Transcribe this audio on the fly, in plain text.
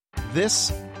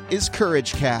This is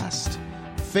Courage Cast.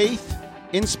 Faith,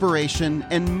 inspiration,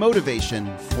 and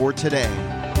motivation for today.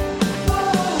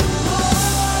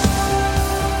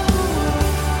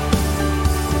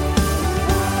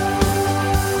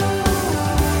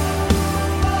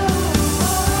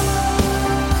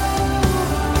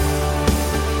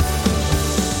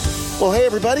 Well, hey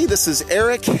everybody, this is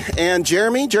Eric and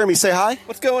Jeremy. Jeremy, say hi.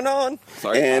 What's going on?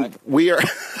 Sorry. And we are...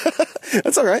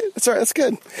 That's all right. That's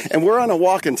good. And we're on a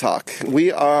walk and talk.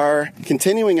 We are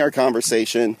continuing our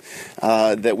conversation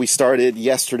that we started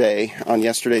yesterday on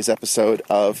yesterday's episode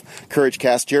of Courage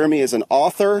Cast. Jeremy is an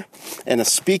author and a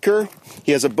speaker.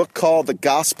 He has a book called The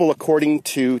Gospel According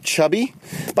to Chubby.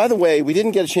 By the way, we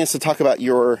didn't get a chance to talk about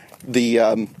the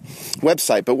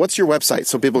website, but what's your website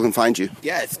so people can find you?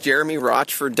 Yeah, it's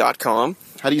jeremyrochford.com.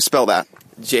 How do you spell that?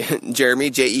 Jeremy, Jeremy,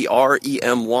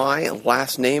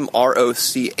 last name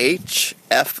Rochford.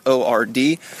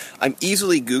 I'm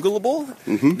easily Googleable.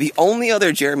 Mm-hmm. The only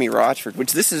other Jeremy Rochford,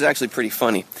 which this is actually pretty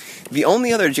funny, the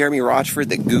only other Jeremy Rochford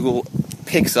that Google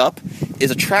picks up is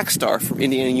a track star from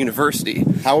Indiana University.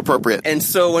 How appropriate. And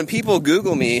so when people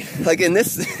Google me, and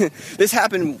this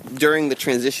happened during the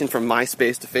transition from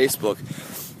MySpace to Facebook,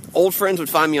 old friends would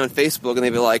find me on Facebook and they'd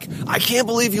be like, I can't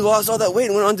believe you lost all that weight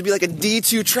and went on to be like a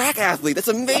D2 track athlete. That's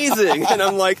amazing. And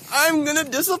I'm like, I'm going to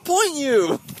disappoint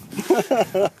you.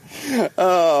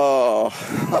 Oh,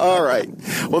 all right.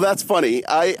 Well, that's funny.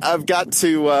 I've got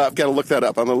to look that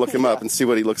up. I'm going to look him up and see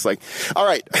what he looks like. All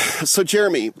right. So,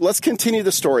 Jeremy, let's continue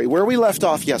the story. Where we left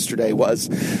off yesterday was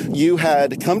you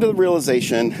had come to the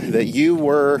realization that you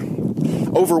were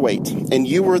overweight and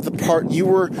you were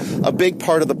a big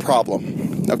part of the problem.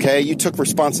 Okay. You took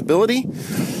responsibility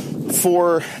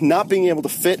for not being able to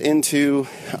fit into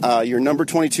your number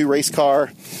 22 race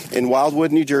car in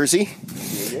Wildwood, New Jersey.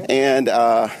 And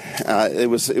it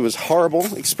was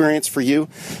horrible experience for you,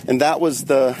 and that was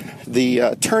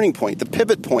the turning point, the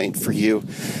pivot point for you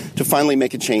to finally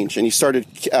make a change. And you started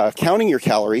counting your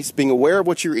calories, being aware of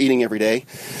what you were eating every day.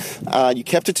 You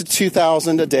kept it to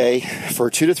 2,000 a day for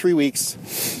 2 to 3 weeks,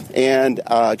 and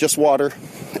just water.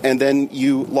 And then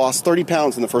you lost 30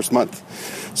 pounds in the first month.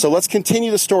 So let's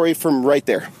continue the story from right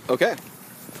there. Okay,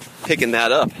 picking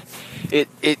that up. It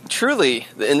truly,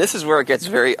 and this is where it gets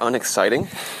very unexciting.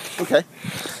 Okay.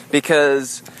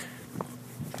 Because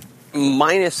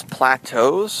minus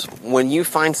plateaus, when you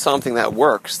find something that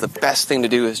works, the best thing to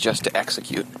do is just to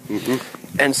execute.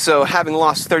 Mm-hmm. And so having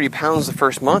lost 30 pounds the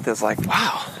first month is like,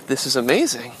 wow, this is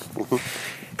amazing. Mm-hmm.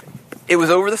 It was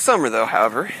over the summer, though,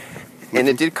 however, mm-hmm. and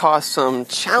it did cause some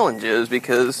challenges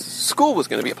because school was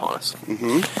going to be upon us.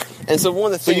 Mm-hmm. And so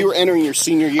one of the things... So you were entering your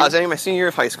senior year? I was entering my senior year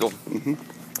of high school. Mm-hmm.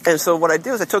 And so what I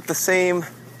did was I took the same,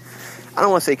 I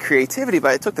don't want to say creativity, but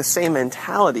I took the same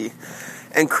mentality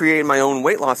and created my own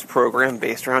weight loss program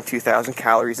based around 2,000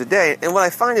 calories a day. And what I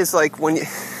find is when you,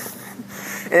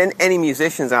 and any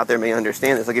musicians out there may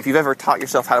understand this, if you've ever taught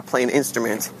yourself how to play an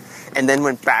instrument and then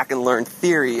went back and learned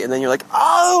theory and then you're like,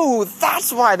 oh,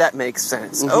 that's why that makes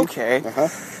sense. Mm-hmm. Okay. Uh-huh.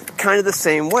 Kind of the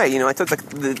same way. I took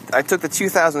the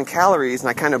 2,000 calories and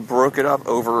I kind of broke it up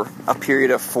over a period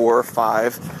of 4 or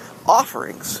 5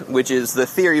 offerings, which is the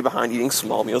theory behind eating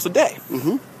small meals a day.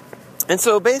 Mm-hmm. And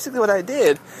so basically what I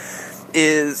did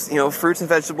is, fruits and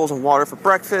vegetables and water for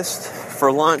breakfast.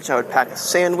 For lunch, I would pack a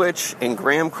sandwich and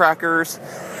graham crackers.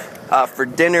 For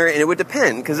dinner, and it would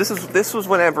depend, because this was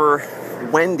whenever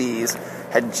Wendy's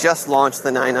had just launched the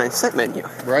 99-cent menu.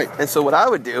 Right. And so what I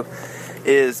would do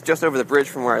is, just over the bridge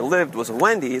from where I lived was a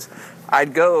Wendy's.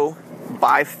 I'd go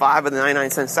buy 5 of the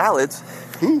 99-cent salads,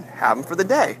 have them for the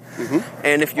day. Mm-hmm.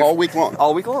 And if you all week long.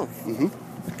 Mm-hmm.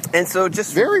 And so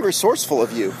just very resourceful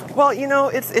of you. Well,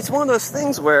 it's one of those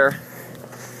things where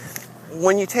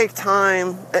when you take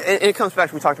time, and it comes back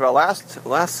to what we talked about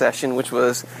last session, which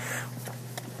was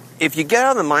if you get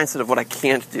out of the mindset of what I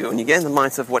can't do and you get in the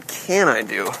mindset of what can I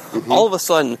do, mm-hmm. all of a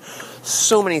sudden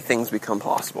so many things become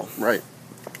possible. Right.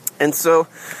 And so,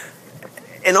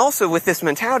 and also with this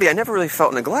mentality, I never really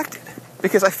felt neglected.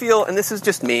 Because I feel, and this is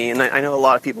just me, and I know a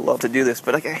lot of people love to do this,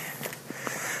 but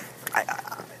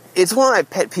it's one of my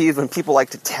pet peeves when people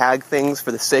like to tag things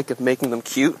for the sake of making them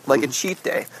cute, like mm-hmm. a cheat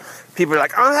day. People are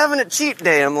like, I'm having a cheat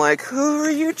day. I'm like, who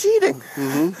are you cheating?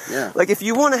 Mm-hmm. Yeah. If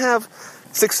you want to have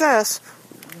success,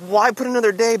 why put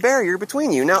another day barrier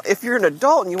between you? Now, if you're an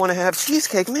adult and you want to have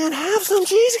cheesecake, man, have some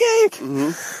cheesecake.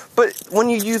 Mm-hmm. But when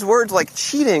you use words like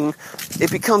cheating, it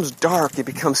becomes dark, it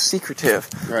becomes secretive.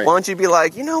 Right. Why don't you be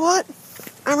like, you know what?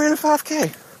 I ran a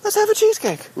 5K. Let's have a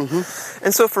cheesecake. Mm-hmm.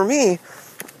 And so for me,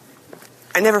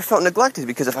 I never felt neglected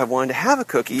because if I wanted to have a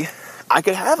cookie, I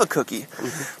could have a cookie.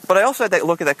 But I also had to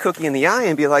look at that cookie in the eye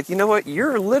and be like, you know what?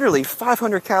 You're literally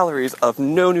 500 calories of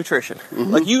no nutrition.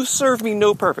 Like, you serve me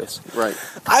no purpose. Right.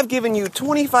 I've given you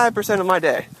 25% of my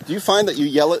day. Do you find that you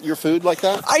yell at your food like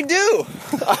that? I do.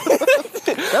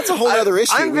 That's a whole other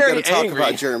issue I'm we've got very to talk angry.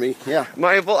 about, Jeremy. Yeah.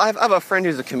 I have a friend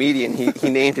who's a comedian. He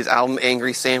named his album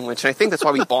Angry Sandwich, and I think that's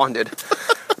why we bonded.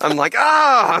 I'm like,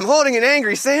 I'm holding an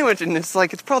angry sandwich, and it's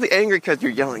like, it's probably angry because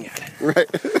you're yelling at it. Right.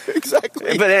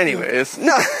 Exactly. But anyways,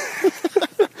 no.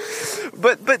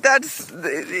 but that's,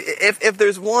 if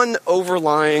there's one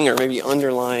overlying or maybe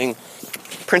underlying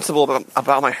principle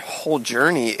about my whole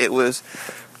journey, it was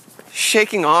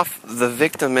shaking off the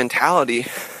victim mentality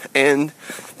and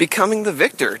becoming the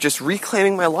victor, just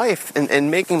reclaiming my life and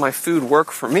making my food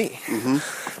work for me.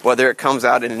 Whether it comes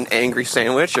out in an angry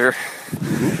sandwich or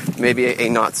maybe a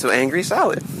not so angry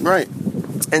salad. Right.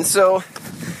 And so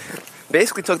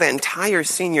basically took that entire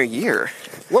senior year.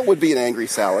 What would be an angry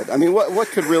salad? I mean, what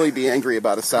could really be angry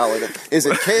about a salad? Is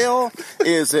it kale?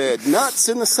 Is it nuts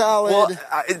in the salad? Well,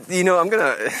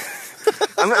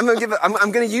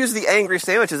 I'm gonna use the angry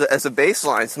sandwich as a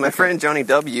baseline. So my friend Johnny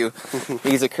W,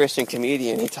 he's a Christian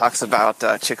comedian. He talks about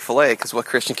Chick-fil-A, because what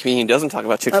Christian comedian doesn't talk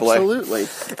about Chick-fil-A? Absolutely.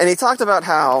 And he talked about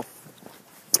how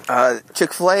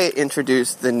Chick-fil-A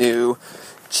introduced the new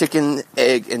chicken,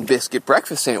 egg, and biscuit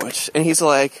breakfast sandwich, and he's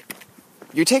like,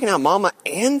 "You're taking out mama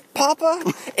and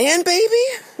papa and baby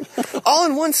all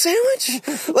in one sandwich?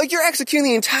 Like, you're executing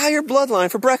the entire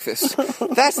bloodline for breakfast.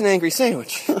 That's an angry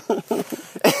sandwich."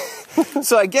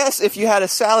 So I guess if you had a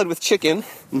salad with chicken,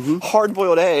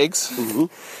 hard-boiled eggs,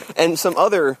 and some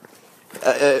other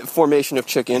formation of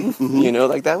chicken,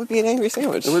 like, that would be an angry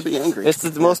sandwich. It would be angry. It's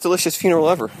the most delicious funeral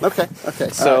ever. Okay.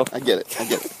 So right. I get it.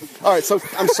 All right, so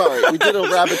I'm sorry. We did a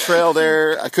rabbit trail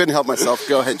there. I couldn't help myself.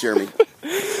 Go ahead, Jeremy.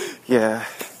 Yeah,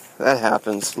 that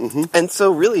happens. And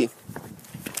so really,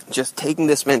 just taking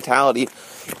this mentality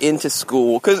into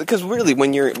school, because really,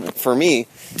 for me,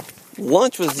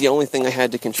 lunch was the only thing I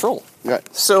had to control. Right.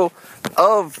 So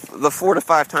of the 4 to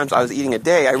 5 times I was eating a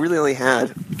day, I really only had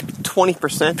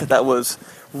 20% that was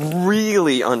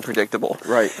really unpredictable.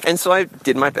 Right. And so I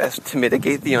did my best to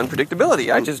mitigate the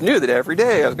unpredictability. I just knew that every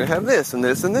day I was going to have this and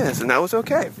this and this, and that was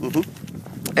okay.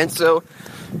 And so,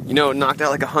 knocked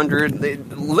out like 100, they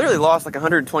literally lost like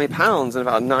 120 pounds in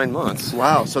about 9 months.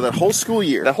 Wow, so that whole school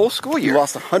year. You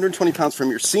lost 120 pounds from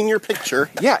your senior picture.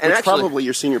 Yeah, and actually, probably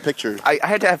your senior picture. I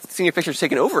had to have senior pictures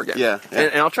taken over again. Yeah.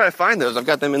 And I'll try to find those. I've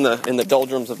got them in the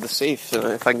doldrums of the safe, so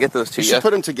if I can get those to you. You should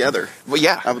put them together. Well,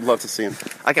 yeah. I would love to see them.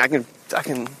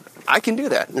 I can do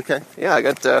that. Okay. Yeah, I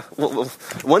got,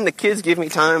 when the kids give me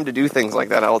time to do things like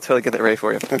that, I'll totally get that ready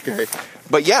for you. Okay.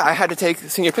 But yeah, I had to take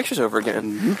senior pictures over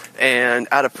again. And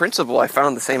out of principle, I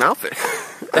found the same outfit.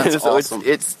 That's so awesome.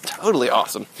 It's totally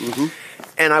awesome.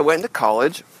 And I went to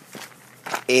college,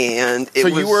 and So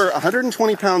you were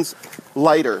 120 pounds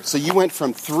lighter. So you went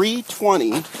from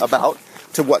 320 about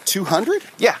to what, 200?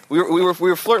 Yeah, we were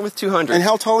flirting with 200. And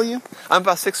how tall are you? I'm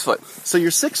about 6 foot. So you're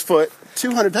 6 foot,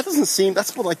 200. That doesn't seem,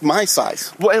 that's like my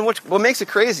size. Well, and what makes it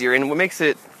crazier, and what makes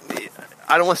it,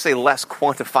 I don't want to say less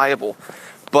quantifiable,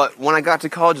 but when I got to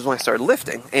college is when I started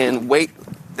lifting, and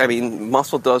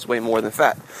muscle does weigh more than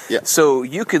fat. Yeah. So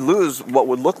you could lose what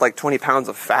would look like 20 pounds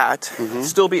of fat,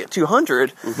 still be at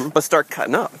 200, but start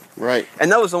cutting up. Right. And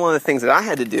that was one of the things that I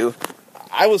had to do.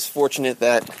 I was fortunate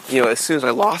that, as soon as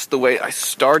I lost the weight, I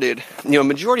started, a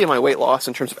majority of my weight loss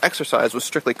in terms of exercise was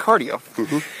strictly cardio.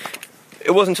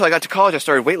 It wasn't until I got to college I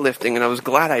started weightlifting, and I was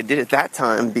glad I did it that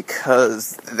time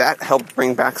because that helped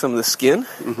bring back some of the skin,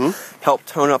 helped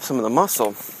tone up some of the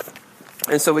muscle.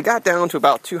 And so we got down to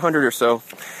about 200 or so,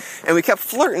 and we kept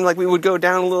flirting, like we would go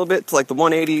down a little bit to like the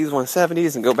 180s,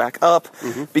 170s, and go back up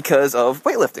because of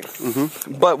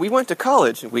weightlifting. But we went to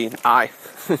college,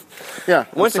 Yeah,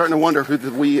 I'm starting to wonder who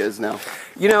the we is now.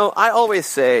 I always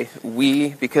say we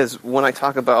because when I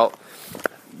talk about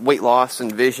weight loss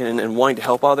and vision and wanting to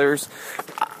help others,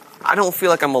 I don't feel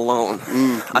like I'm alone.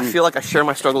 I feel like I share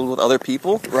my struggles with other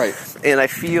people. Right. And I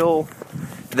feel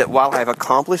that while I've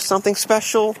accomplished something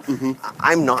special,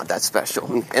 I'm not that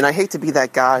special. And I hate to be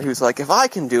that guy who's like, if I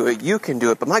can do it, you can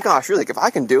do it. But my gosh, really, if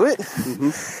I can do it,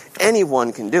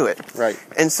 anyone can do it. Right.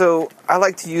 And so I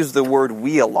like to use the word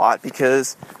we a lot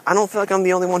because I don't feel like I'm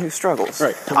the only one who struggles.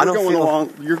 Right.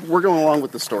 We're going along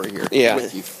with the story here. Yeah.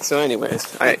 With you. So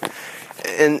anyways,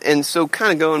 and so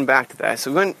kind of going back to that.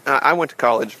 So when I went to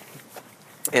college,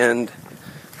 and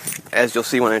as you'll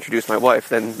see when I introduce my wife,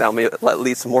 then that'll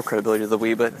lead some more credibility to the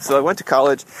we. But so I went to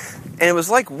college, And it was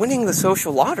like winning the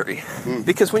social lottery.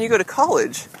 Because when you go to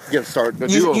college, You get to start a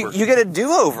do-over. you get a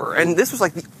do-over. And this was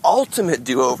like the ultimate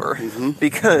do-over.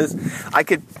 Because I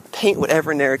could paint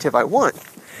whatever narrative I want.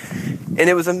 And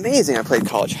it was amazing. I played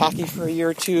college hockey for a year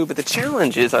or two, but the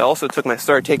challenge is I also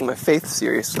started taking my faith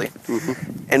seriously.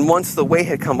 And once the weight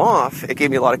had come off, it gave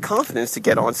me a lot of confidence to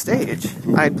get on stage.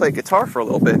 I had played guitar for a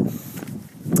little bit,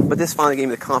 but this finally gave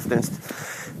me the confidence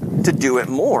to do it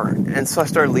more. And so I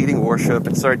started leading worship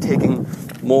and started taking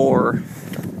more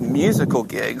musical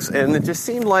gigs, and it just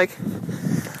seemed like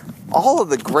all of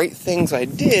the great things I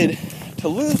did to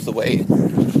lose the weight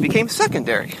became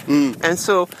secondary. And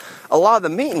so a lot of the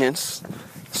maintenance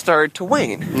started to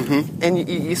wane. And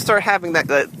you start having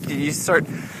you start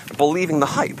believing the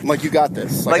hype. Like, you got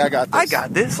this. Like, I got this. I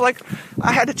got this. Like,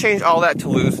 I had to change all that to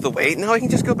lose the weight. Now I can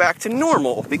just go back to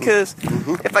normal. Because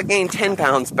if I gain 10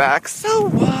 pounds back, so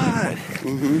what?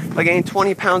 If I gain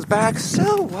 20 pounds back,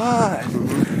 so what?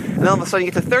 And all of a sudden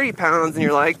you get to 30 pounds and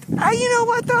you're like, you know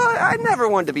what, though? I never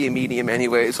wanted to be a medium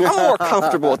anyways. I'm more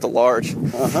comfortable with the large.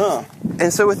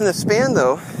 And so within the span,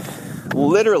 though,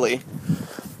 literally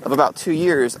of about 2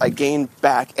 years, I gained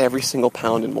back every single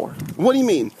pound and more. What do you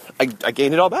mean? I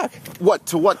gained it all back. What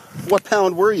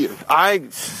pound were you?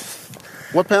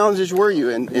 What pounds were you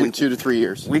in 2 to 3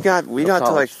 years? We got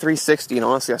to like 360, and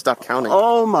honestly, I stopped counting.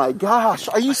 Oh my gosh,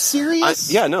 are you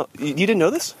serious? Yeah, no. You didn't know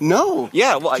this? No.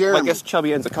 Yeah, well, I guess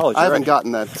chubby ends of college. I haven't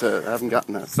gotten that.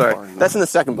 Sorry, far, no. that's in the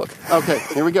second book. Okay,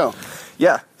 here we go.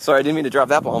 Yeah, sorry, I didn't mean to drop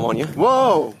that bomb on you.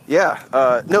 Whoa.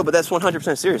 Yeah, no, but that's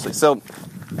 100% seriously. So,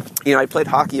 I played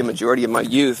hockey a majority of my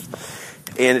youth.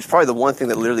 And it's probably the one thing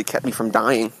that literally kept me from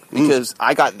dying, because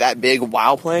I got that big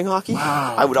while playing hockey.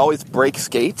 Wow. I would always break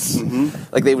skates.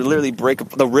 Like, they would literally break,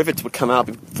 the rivets would come out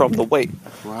from the weight.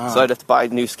 Wow. So I'd have to buy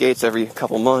new skates every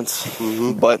couple months.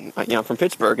 But, I'm from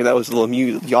Pittsburgh, and that was the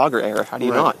Lemieux Yager era. How do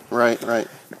you not? Right.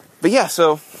 But yeah,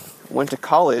 so went to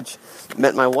college,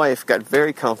 met my wife, got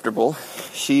very comfortable.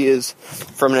 She is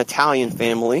from an Italian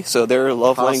family, so their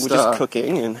love language is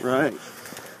cooking. And Right.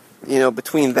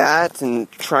 Between that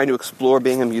and trying to explore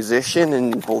being a musician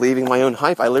and believing my own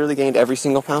hype, I literally gained every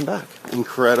single pound back.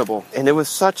 Incredible. And it was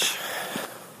such...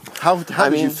 How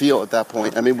did you feel at that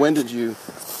point? I mean, when did you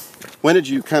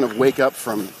kind of wake up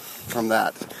from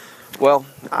that? Well,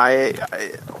 I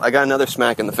got another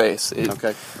smack in the face.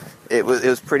 Okay. It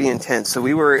was pretty intense. So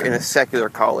we were in a secular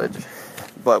college,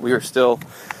 but we were still,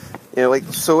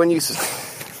 so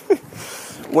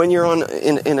when you're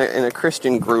in a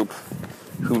Christian group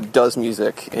who does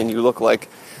music, and you look like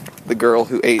the girl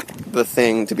who ate the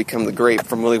thing to become the grape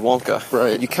from Willy Wonka,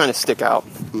 right? You kind of stick out.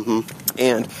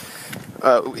 And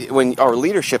when our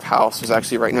leadership house was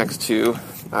actually right next to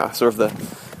sort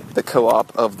of the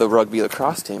co-op of the rugby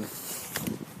lacrosse team,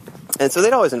 and so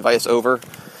they'd always invite us over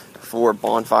for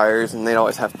bonfires, and they'd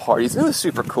always have parties. And it was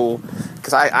super cool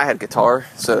because I had guitar,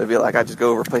 so it'd be like I'd just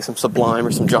go over, play some Sublime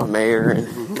or some John Mayer,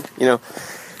 and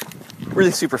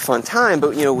really super fun time.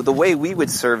 But the way we would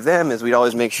serve them is we'd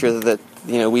always make sure that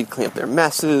we'd clean up their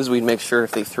messes. We'd make sure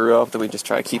if they threw up that we'd just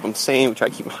try to keep them sane. We try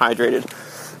to keep them hydrated,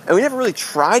 and we never really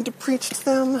tried to preach to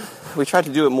them. We tried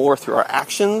to do it more through our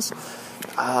actions.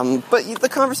 But the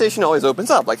conversation always opens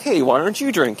up, like, hey, why aren't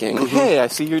you drinking? Hey, I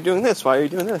see you're doing this. Why are you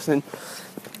doing this? And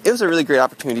it was a really great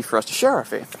opportunity for us to share our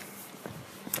faith.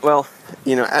 Well,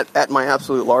 at my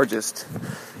absolute largest,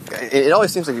 it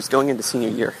always seems like it's going into senior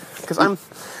year, because I'm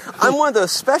one of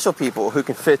those special people who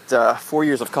can fit 4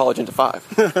 years of college into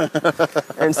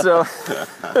 5. And so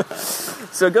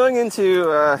going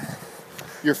into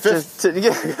your fifth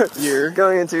year,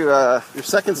 going into your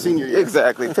second senior year,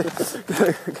 exactly.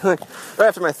 Right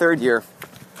after my third year,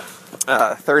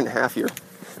 third and a half year.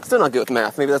 Still not good with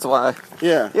math. Maybe that's why.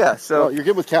 Yeah. So you're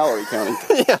good with calorie counting.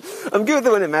 Yeah, I'm good with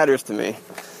it when it matters to me.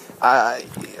 I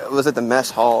was at the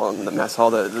mess hall, and the mess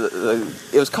hall,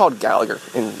 it was called Gallagher,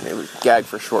 and it was GAG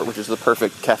for short, which is the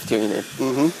perfect cafeteria name.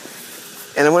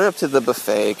 And I went up to the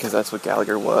buffet, because that's what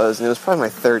Gallagher was, and it was probably my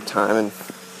third time, and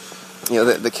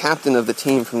the captain of the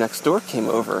team from next door came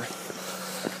over,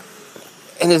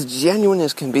 and as genuine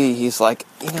as can be, he's like,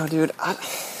 dude, I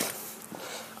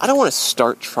don't want to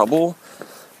start trouble,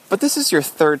 but this is your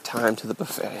third time to the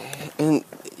buffet, and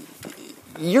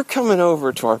you're coming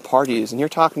over to our parties and you're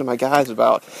talking to my guys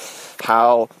about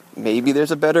how maybe there's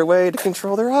a better way to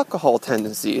control their alcohol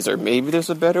tendencies, or maybe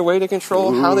there's a better way to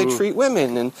control how they treat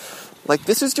women. And like,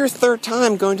 this is your third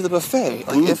time going to the buffet.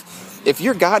 Like, if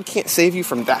your God can't save you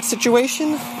from that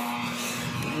situation,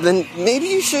 then maybe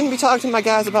you shouldn't be talking to my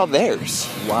guys about theirs.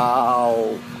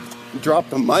 Wow. You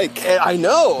dropped the mic. And I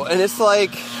know. And it's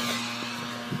like,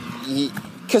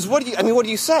 because what do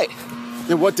you say?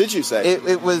 And what did you say?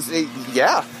 It was,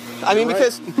 yeah. I mean, Right.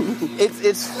 because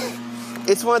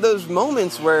it's one of those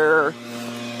moments where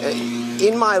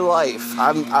in my life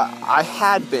I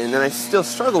had been, and I still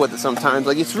struggle with it sometimes.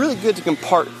 Like, it's really good to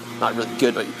not really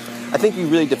good, but I think we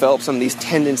really develop some of these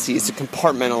tendencies to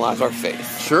compartmentalize our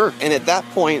faith. Sure. And at that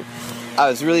point, I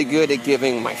was really good at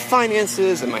giving my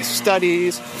finances and my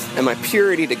studies and my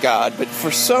purity to God, but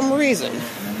for some reason,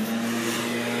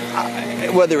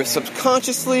 whether it was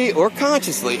subconsciously or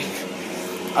consciously,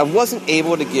 I wasn't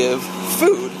able to give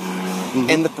food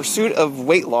and the pursuit of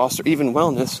weight loss or even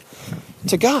wellness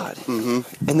to God.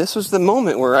 Mm-hmm. And this was the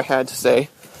moment where I had to say,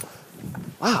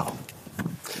 wow,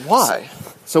 why?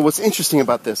 So what's interesting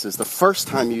about this is the first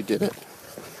time you did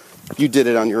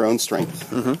it on your own strength.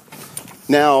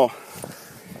 Mm-hmm. Now,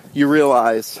 you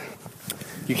realize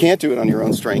you can't do it on your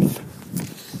own strength.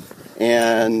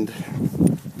 And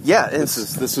yeah,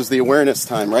 this was the awareness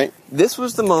time, right? This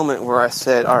was the moment where I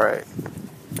said, all right,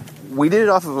 we did it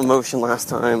off of emotion last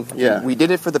time. Yeah. We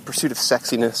did it for the pursuit of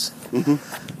sexiness.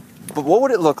 Mm-hmm. But what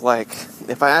would it look like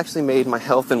if I actually made my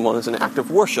health and wellness an act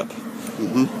of worship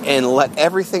and let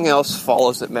everything else fall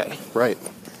as it may? Right.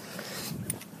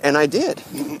 And I did.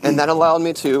 And that allowed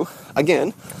me to,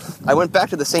 again, I went back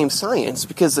to the same science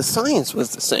because the science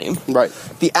was the same. Right.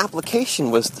 The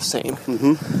application was the same.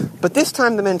 Mm-hmm. But this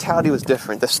time the mentality was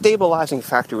different. The stabilizing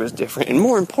factor was different. And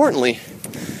more importantly,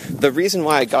 the reason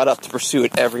why I got up to pursue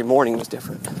it every morning was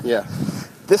different. Yeah.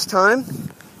 This time,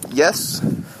 yes,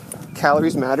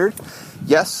 calories mattered.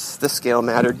 Yes, the scale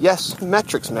mattered. Yes,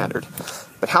 metrics mattered.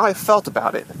 But how I felt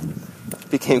about it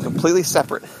became completely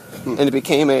separate. And it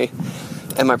became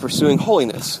am I pursuing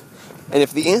holiness? And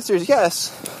if the answer is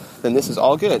yes, then this is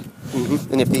all good.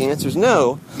 Mm-hmm. And if the answer is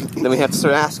no, then we have to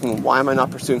start asking, why am I not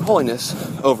pursuing holiness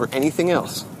over anything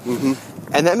else?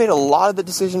 Mm-hmm. And that made a lot of the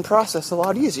decision process a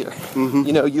lot easier. Mm-hmm.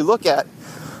 You know, you look at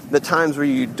the times where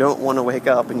you don't want to wake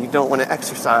up and you don't want to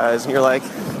exercise, and you're like,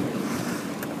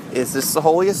 is this the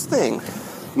holiest thing?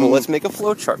 Well, let's make a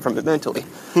flow chart from it mentally.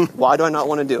 Why do I not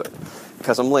want to do it?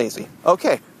 Because I'm lazy.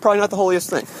 Okay, probably not the holiest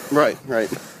thing. Right,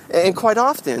 right. And quite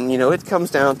often, you know, it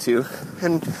comes down to,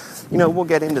 and, you know, we'll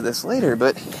get into this later,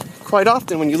 but quite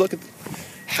often when you look at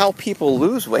how people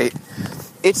lose weight,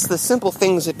 it's the simple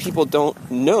things that people don't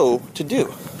know to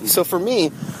do. So for me,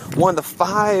 one of the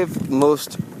 5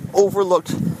 most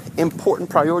overlooked important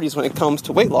priorities when it comes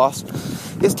to weight loss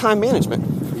is time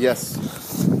management. Yes.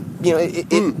 You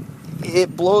know,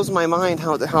 it blows my mind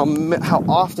how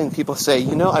often people say,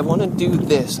 you know, I want to do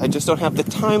this, I just don't have the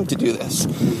time to do this.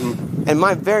 Mm-hmm. And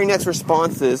my very next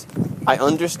response is, I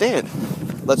understand.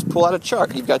 Let's pull out a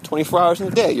chart. You've got 24 hours in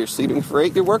a day. You're sleeping for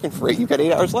 8, you're working for 8, you've got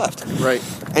 8 hours left. Right.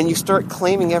 And you start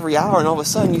claiming every hour, and all of a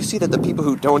sudden you see that the people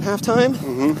who don't have time,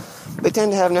 they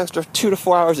tend to have an extra 2 to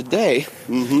 4 hours a day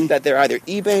that they're either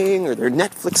eBaying or they're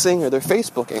Netflixing or they're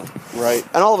Facebooking. Right.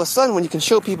 And all of a sudden when you can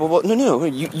show people, well, no,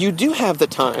 you do have the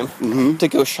time to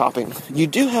go shopping. You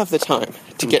do have the time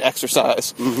to get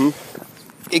exercise.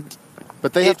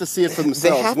 But they have to see it for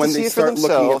themselves when they start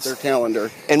looking at their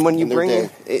calendar. And when you bring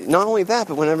it, not only that,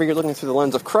 but whenever you're looking through the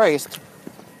lens of Christ,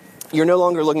 you're no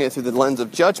longer looking at it through the lens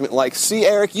of judgment, like, see,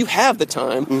 Eric, you have the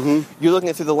time. You're looking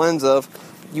at it through the lens of,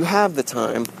 you have the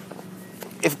time.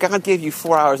 If God gave you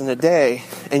 4 hours in a day,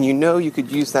 and you know you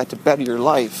could use that to better your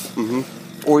life,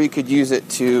 or you could use it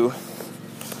to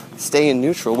stay in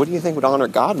neutral, what do you think would honor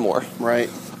God more?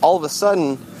 Right. All of a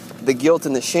sudden, the guilt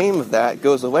and the shame of that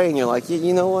goes away, and you're like,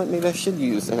 you know what, maybe I should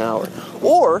use an hour.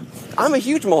 Or, I'm a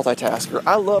huge multitasker.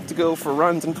 I love to go for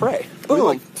runs and pray.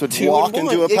 Boom. To walk and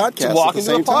do a podcast. To walk and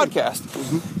do a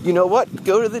podcast. You know what?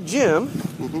 Go to the gym,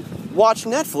 watch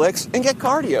Netflix, and get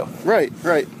cardio. Right,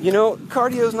 right. You know,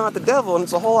 cardio is not the devil, and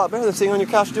it's a whole lot better than sitting on your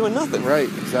couch doing nothing. Right,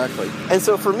 exactly. And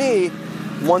so for me,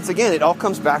 once again, it all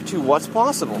comes back to what's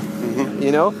possible.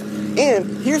 You know?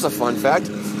 And here's a fun fact.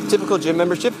 Typical gym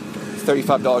membership,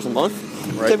 $35 a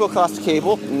month. Right. Typical cost of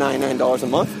cable, $99 a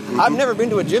month. I've never been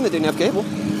to a gym that didn't have cable.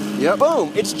 Yep.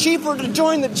 Boom. It's cheaper to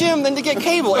join the gym than to get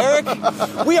cable, Eric.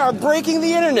 We are breaking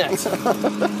the internet.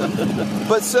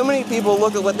 But so many people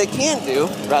look at what they can't do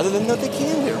rather than what they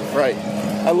can do. Right.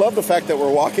 I love the fact that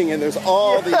we're walking and there's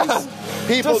all these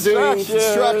people doing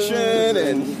construction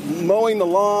and mowing the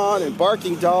lawn and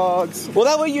barking dogs. Well,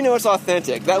 that way you know it's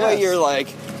authentic. That way you're like,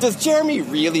 does Jeremy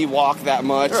really walk that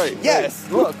much? Right. Yes.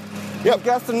 Right. Look. We've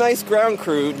got some nice ground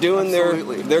crew doing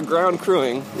their ground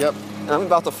crewing. Yep. And I'm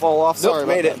about to fall off. Sorry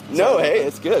about that. No, hey,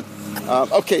 it's good.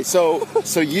 Okay, so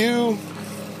you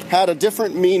had a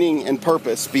different meaning and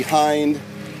purpose behind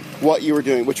what you were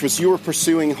doing, which was you were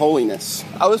pursuing holiness.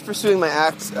 I was pursuing my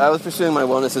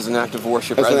wellness as an act of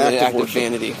worship rather than an act of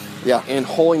vanity. Yeah. And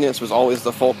holiness was always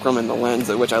the fulcrum and the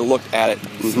lens at which I looked at it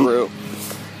through.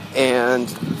 And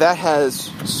that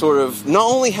has sort of, not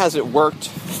only has it worked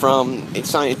from a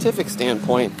scientific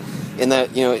standpoint, in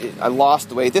that, I lost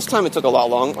the weight. This time it took a lot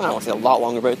longer. Well, I won't say a lot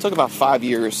longer, but it took about 5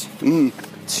 years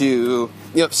to,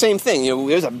 same thing. It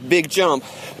was a big jump.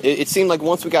 It seemed like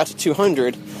once we got to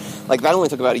 200, like that only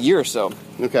took about a year or so.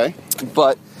 Okay.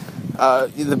 But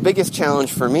the biggest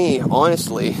challenge for me,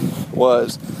 honestly,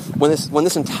 was when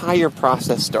this entire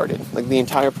process started. Like the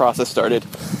entire process started,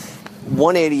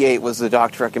 188 was the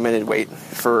doctor recommended weight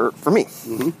for me.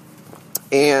 Mm-hmm.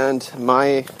 And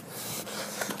my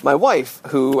wife,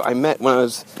 who I met when I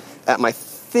was at my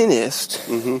thinnest,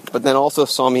 but then also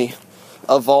saw me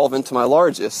evolve into my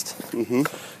largest,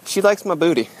 she likes my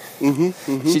booty.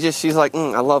 She's like,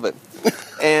 I love it.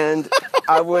 And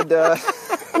I would...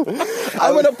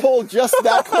 I'm going to pull just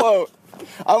that quote.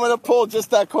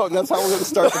 And that's how we're going to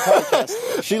start the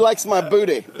podcast. She likes my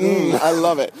booty. I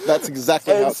love it. That's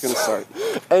exactly how it's going to start.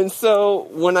 And so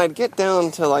when I'd get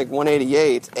down to like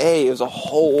 188, A, it was a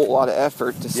whole lot of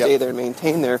effort to stay there and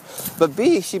maintain there. But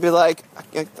B, she'd be like,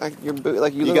 your booty,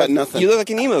 like you look nothing. You look like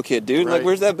an emo kid, dude. Right. Like,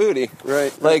 where's that booty?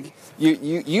 Right. Like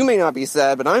you may not be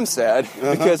sad, but I'm sad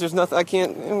because there's nothing. I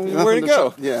can't. Where to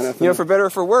go? Nothing. For better or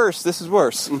for worse, this is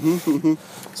worse.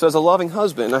 So as a loving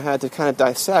husband, I had to kind of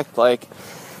dissect, like,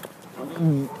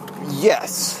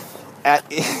 yes, at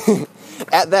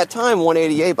that time,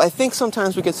 188, but I think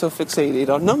sometimes we get so fixated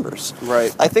on numbers.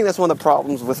 Right. I think that's one of the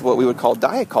problems with what we would call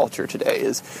diet culture today,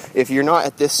 is if you're not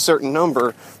at this certain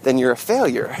number, then you're a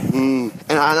failure. And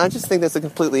I just think that's a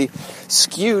completely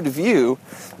skewed view.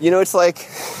 It's like,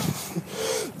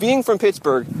 being from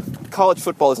Pittsburgh, college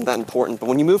football isn't that important, but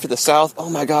when you move to the South, oh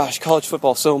my gosh, college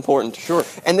football is so important. Sure.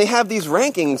 And they have these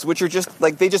rankings, which are just,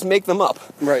 like, they just make them up.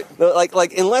 Right.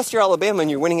 Like unless you're Alabama and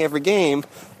you're winning every game,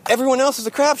 everyone else is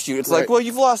a crapshoot. It's like, well,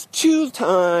 you've lost 2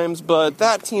 times, but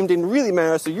that team didn't really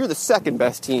matter, so you're the second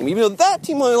best team. Even though that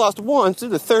team only lost once,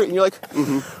 you're the third, and you're like,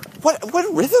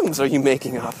 what rhythms are you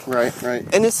making up? Right.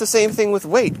 And it's the same thing with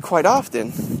weight, quite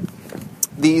often.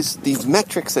 These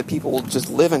metrics that people just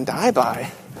live and die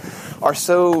by are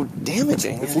so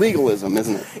damaging. It's legalism,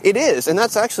 isn't it? It is, and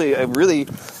that's actually a really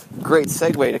great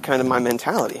segue to kind of my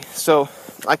mentality. So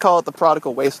I call it the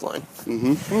prodigal waistline.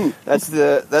 That's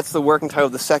the working title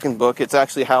of the second book. It's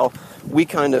actually how we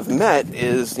kind of met,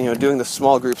 is doing the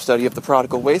small group study of the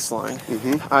prodigal waistline.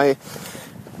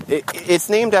 It's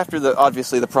named after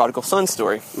obviously the prodigal son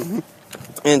story.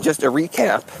 And just a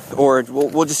recap, or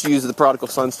we'll just use the prodigal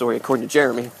son story according to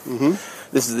Jeremy.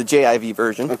 This is the JIV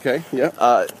version. Okay.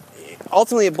 Yeah.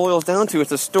 Ultimately, it boils down to,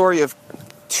 it's a story of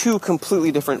 2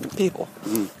 completely different people.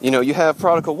 You have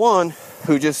prodigal one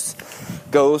who just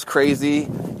goes crazy.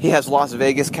 He has Las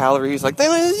Vegas calories. Like,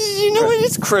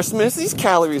 it's Christmas. These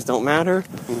calories don't matter.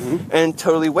 And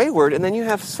totally wayward. And then you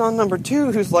have son number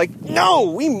 2 who's like,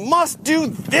 no, we must do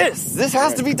this. This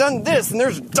has to be done this. And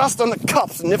there's dust on the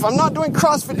cups. And if I'm not doing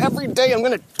CrossFit every day, I'm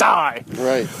going to die.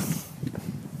 Right.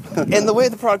 And the way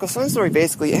the prodigal son story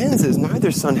basically ends is neither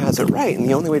son has it right, and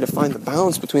the only way to find the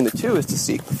balance between the two is to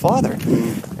seek the Father.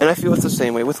 And I feel it's the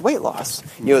same way with weight loss.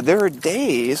 There are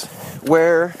days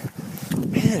where,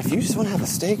 man, if you just want to have a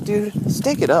steak, dude,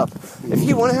 steak it up. If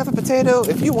you want to have a potato,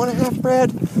 if you want to have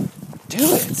bread, do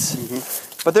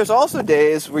it. But there's also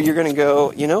days where you're going to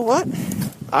go, you know what?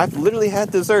 I've literally had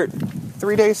dessert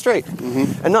 3 days straight.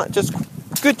 And not just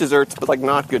good desserts, but like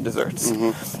not good desserts.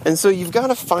 And so you've got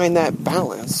to find that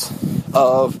balance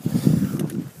of,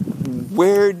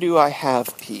 where do I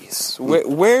have peace?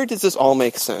 Where does this all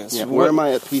make sense? Yeah, where am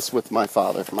I at peace with my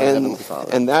Father, my Heavenly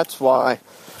Father? And that's why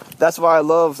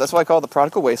I call it the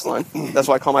prodigal waistline. That's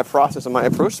why I call my process and my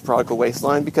approach to prodigal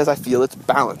waistline, because I feel it's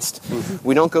balanced.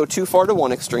 We don't go too far to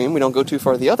one extreme. We don't go too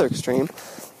far to the other extreme.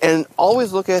 And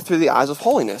always look at it through the eyes of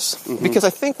holiness. Because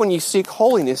I think when you seek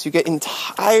holiness, you get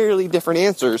entirely different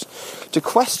answers to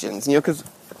questions. Because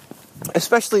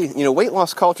especially, weight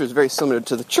loss culture is very similar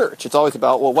to the church. It's always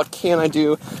about, well, what can I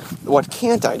do? What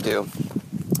can't I do?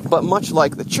 But much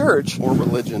like the church. Or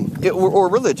religion. Or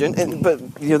religion.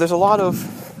 But there's a lot of,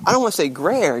 I don't want to say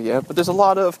gray area, but there's a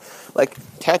lot of, like,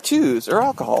 tattoos or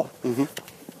alcohol.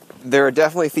 There are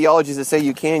definitely theologies that say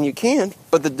you can,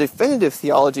 but the definitive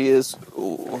theology is,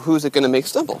 who's it going to make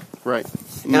stumble? Right.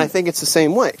 And I think it's the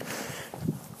same way.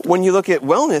 When you look at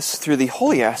wellness through the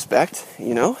holy aspect, if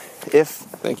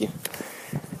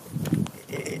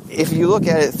you look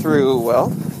at it through, well,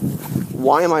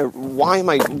 why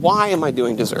am I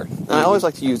doing dessert? And I always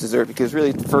like to use dessert because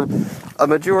really, for a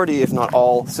majority, if not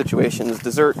all situations,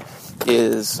 dessert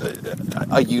is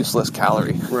a useless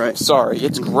calorie. Right. Sorry,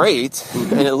 it's great,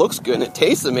 and it looks good, and it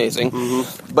tastes amazing,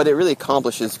 but it really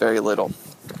accomplishes very little.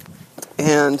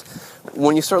 And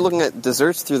when you start looking at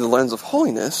desserts through the lens of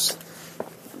holiness,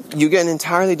 you get an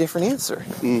entirely different answer.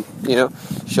 You know,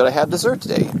 should I have dessert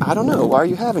today? I don't know. Why are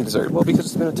you having dessert? Well, because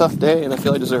it's been a tough day and I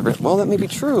feel I deserve it. Well, that may be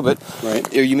true, but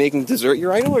are you making dessert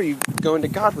your idol, or are you going to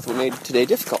God with what made today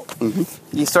difficult?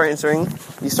 You start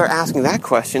asking that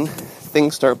question,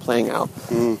 things start playing out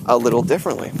a little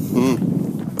differently.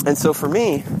 And so for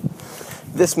me,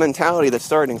 this mentality that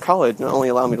started in college not only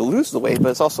allowed me to lose the weight, but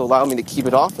it's also allowed me to keep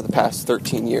it off for the past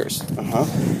 13 years.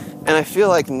 And I feel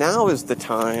like now is the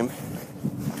time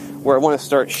where I want to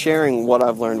start sharing what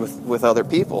I've learned with other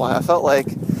people. I felt like,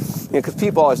 you know, because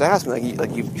people always ask me, you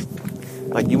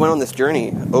went on this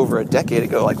journey over a decade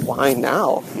ago, like, why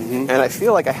now? And I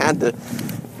feel like I had to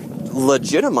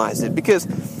legitimize it, because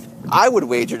I would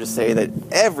wager to say that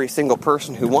every single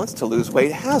person who wants to lose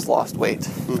weight has lost weight.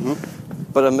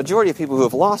 But a majority of people who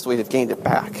have lost weight have gained it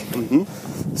back.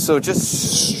 So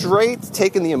just straight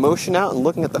taking the emotion out and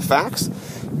looking at the facts,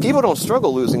 people don't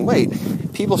struggle losing weight.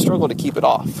 People struggle to keep it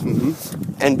off.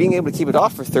 And being able to keep it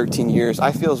off for 13 years,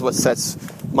 I feel, is what sets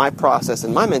my process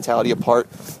and my mentality apart,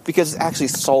 because it's actually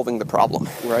solving the problem.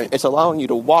 It's allowing you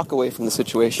to walk away from the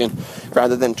situation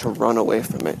rather than to run away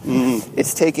from it.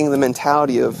 It's taking the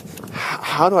mentality of,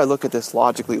 how do I look at this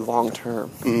logically long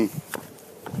term?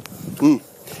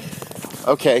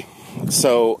 Okay.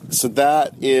 So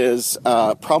that is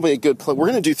probably a good place. We're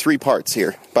going to do 3 parts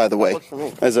here, by the way. That works for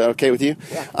me. Is that okay with you?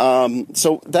 Yeah.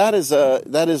 So that is a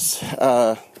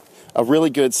really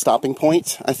good stopping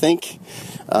point, I think.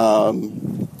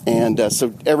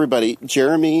 So everybody,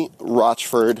 Jeremy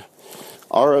Rochford,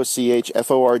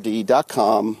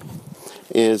 ROCHFORD.com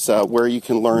is where you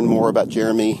can learn more about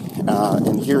Jeremy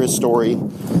and hear his story,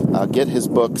 get his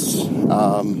books.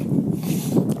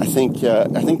 I think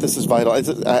this is vital.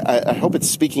 I hope it's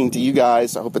speaking to you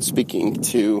guys. I hope it's speaking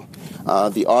to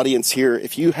the audience here.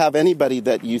 If you have anybody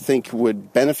that you think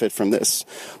would benefit from this,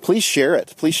 please share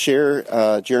it. Please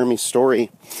share Jeremy's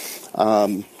story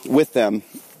with them,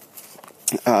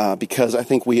 because I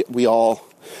think we all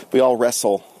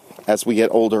wrestle as we get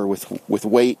older with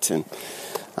weight and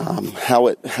how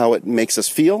it makes us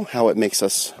feel, how it makes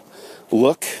us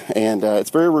look, and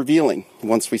it's very revealing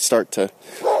once we start to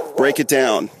break it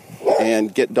down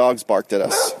and get dogs barked at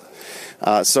us.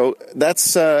 So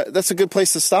that's a good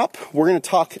place to stop. We're going to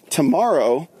talk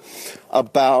tomorrow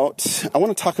about, I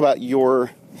want to talk about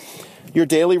your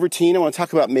daily routine. I want to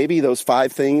talk about maybe those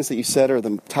 5 things that you said are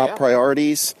the top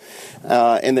priorities,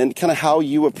 and then kind of how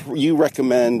you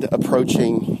recommend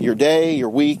approaching your day, your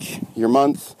week, your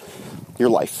month, your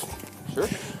life. Sure.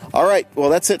 All right. Well,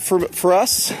 that's it for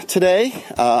us today.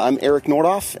 I'm Eric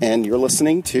Nordoff, and you're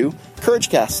listening to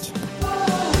CourageCast.